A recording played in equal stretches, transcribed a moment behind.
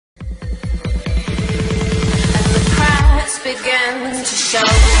began to show.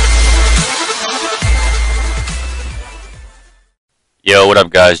 Yo, what up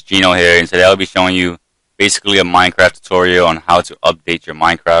guys, Gino here, and today I'll be showing you basically a Minecraft tutorial on how to update your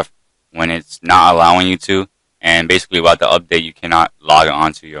Minecraft when it's not allowing you to. And basically without the update you cannot log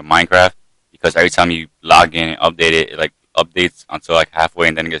onto your Minecraft, because every time you log in and update it, it like updates until like halfway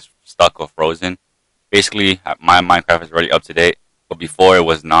and then it gets stuck or frozen. Basically my Minecraft is already up to date, but before it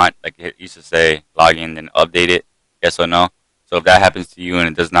was not. Like it used to say log in then update it, yes or no. So if that happens to you and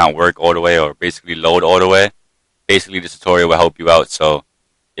it does not work all the way or basically load all the way, basically this tutorial will help you out. So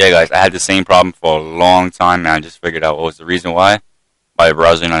yeah guys, I had the same problem for a long time and I just figured out what was the reason why by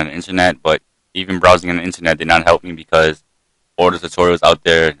browsing on the internet. But even browsing on the internet did not help me, because all the tutorials out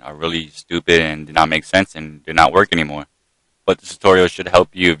there are really stupid and did not make sense and did not work anymore. But the tutorial should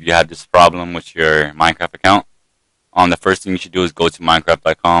help you if you have this problem with your Minecraft account. The first thing you should do is go to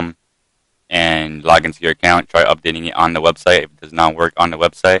Minecraft.com and log into your account. Try updating it on the website. If it does not work on the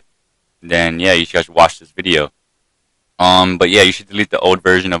website, then yeah, you should watch this video. But yeah, you should delete the old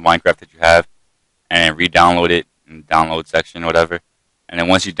version of Minecraft that you have and re-download it in the download section or whatever. And then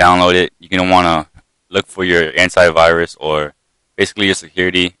once you download it, you're going to want to look for your antivirus or basically your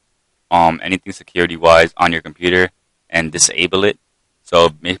security, anything security-wise on your computer, and disable it. So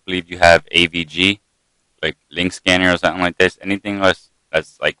basically if you have AVG, like link scanner or something like this, anything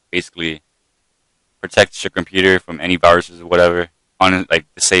that's like basically protects your computer from any viruses or whatever,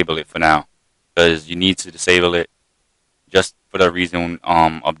 disable it for now, because you need to disable it just for the reason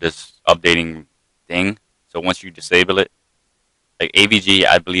of this updating thing. So once you disable it, like AVG,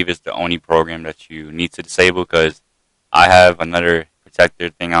 I believe is the only program that you need to disable, because I have another protector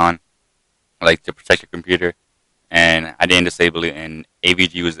thing on, like to protect your computer, and I didn't disable it, and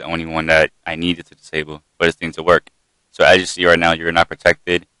AVG was the only one that I needed to disable for this thing to work. So as you see right now, you're not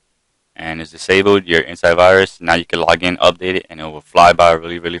protected and it's disabled, your antivirus. Now you can log in, update it, and it will fly by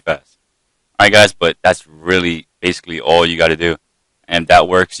really, really fast. Alright guys, but that's really basically all you got to do. And if that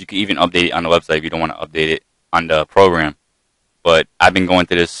works, you can even update it on the website if you don't want to update it on the program. But I've been going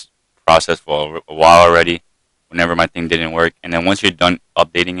through this process for a while already whenever my thing didn't work. And then once you're done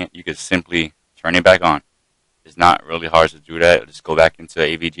updating it, you can simply turn it back on. It's not really hard to do that. Just go back into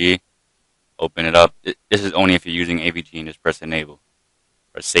AVG, open it up. This is only if you're using AVG, and just press enable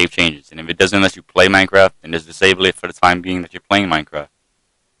or save changes. And if it doesn't let you play Minecraft, then just disable it for the time being that you're playing Minecraft.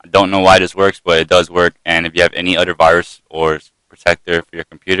 I don't know why this works, but it does work. And if you have any other virus or protector for your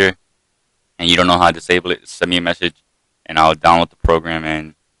computer and you don't know how to disable it, send me a message and I'll download the program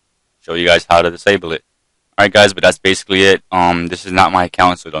and show you guys how to disable it. Alright guys, but that's basically it. This is not my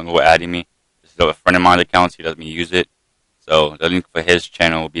account, so don't go adding me. This is a friend of mine's account, so he lets me use it. So the link for his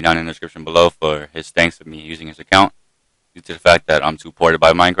channel will be down in the description below for his thanks to me using his account, due to the fact that I'm too poor to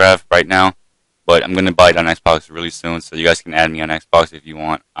buy Minecraft right now. But I'm going to buy it on Xbox really soon, so you guys can add me on Xbox if you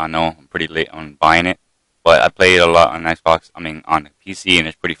want. I know I'm pretty late on buying it, but I play it a lot on Xbox, on PC, and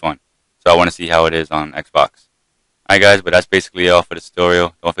it's pretty fun. So I want to see how it is on Xbox. Alright guys, but that's basically all for this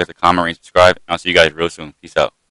tutorial. Don't forget to comment, rate, and subscribe, and I'll see you guys real soon. Peace out.